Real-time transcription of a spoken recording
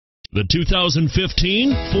The 2015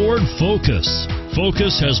 Ford Focus.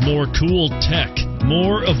 Focus has more cool tech,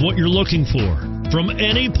 more of what you're looking for. From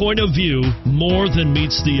any point of view, more than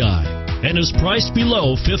meets the eye, and is priced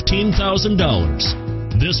below $15,000.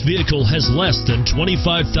 This vehicle has less than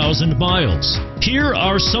 25,000 miles. Here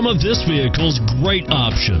are some of this vehicle's great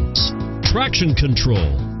options: traction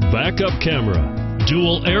control, backup camera,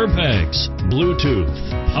 dual airbags, Bluetooth,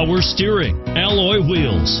 power steering, alloy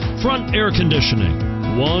wheels, front air conditioning,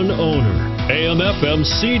 one owner, AM/FM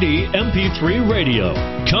CD MP3 radio,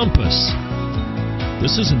 compass.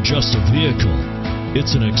 This isn't just a vehicle,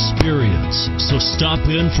 it's an experience. So stop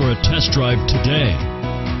in for a test drive today.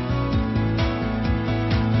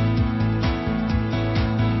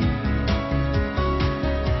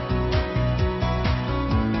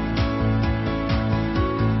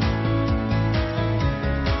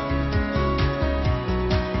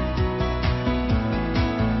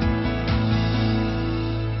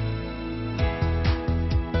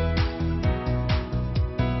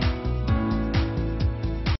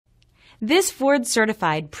 This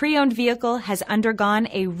Ford-certified pre-owned vehicle has undergone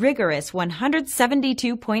a rigorous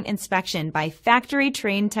 172-point inspection by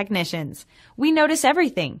factory-trained technicians. We notice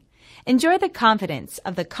everything. Enjoy the confidence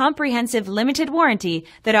of the comprehensive limited warranty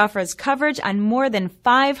that offers coverage on more than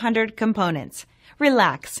 500 components.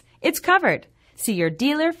 Relax, it's covered. See your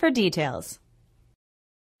dealer for details.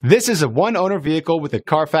 This is a one-owner vehicle with a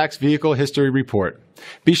CARFAX Vehicle History Report.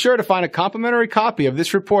 Be sure to find a complimentary copy of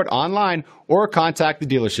this report online or contact the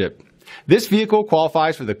dealership. This vehicle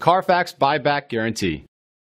qualifies for the CARFAX buyback guarantee.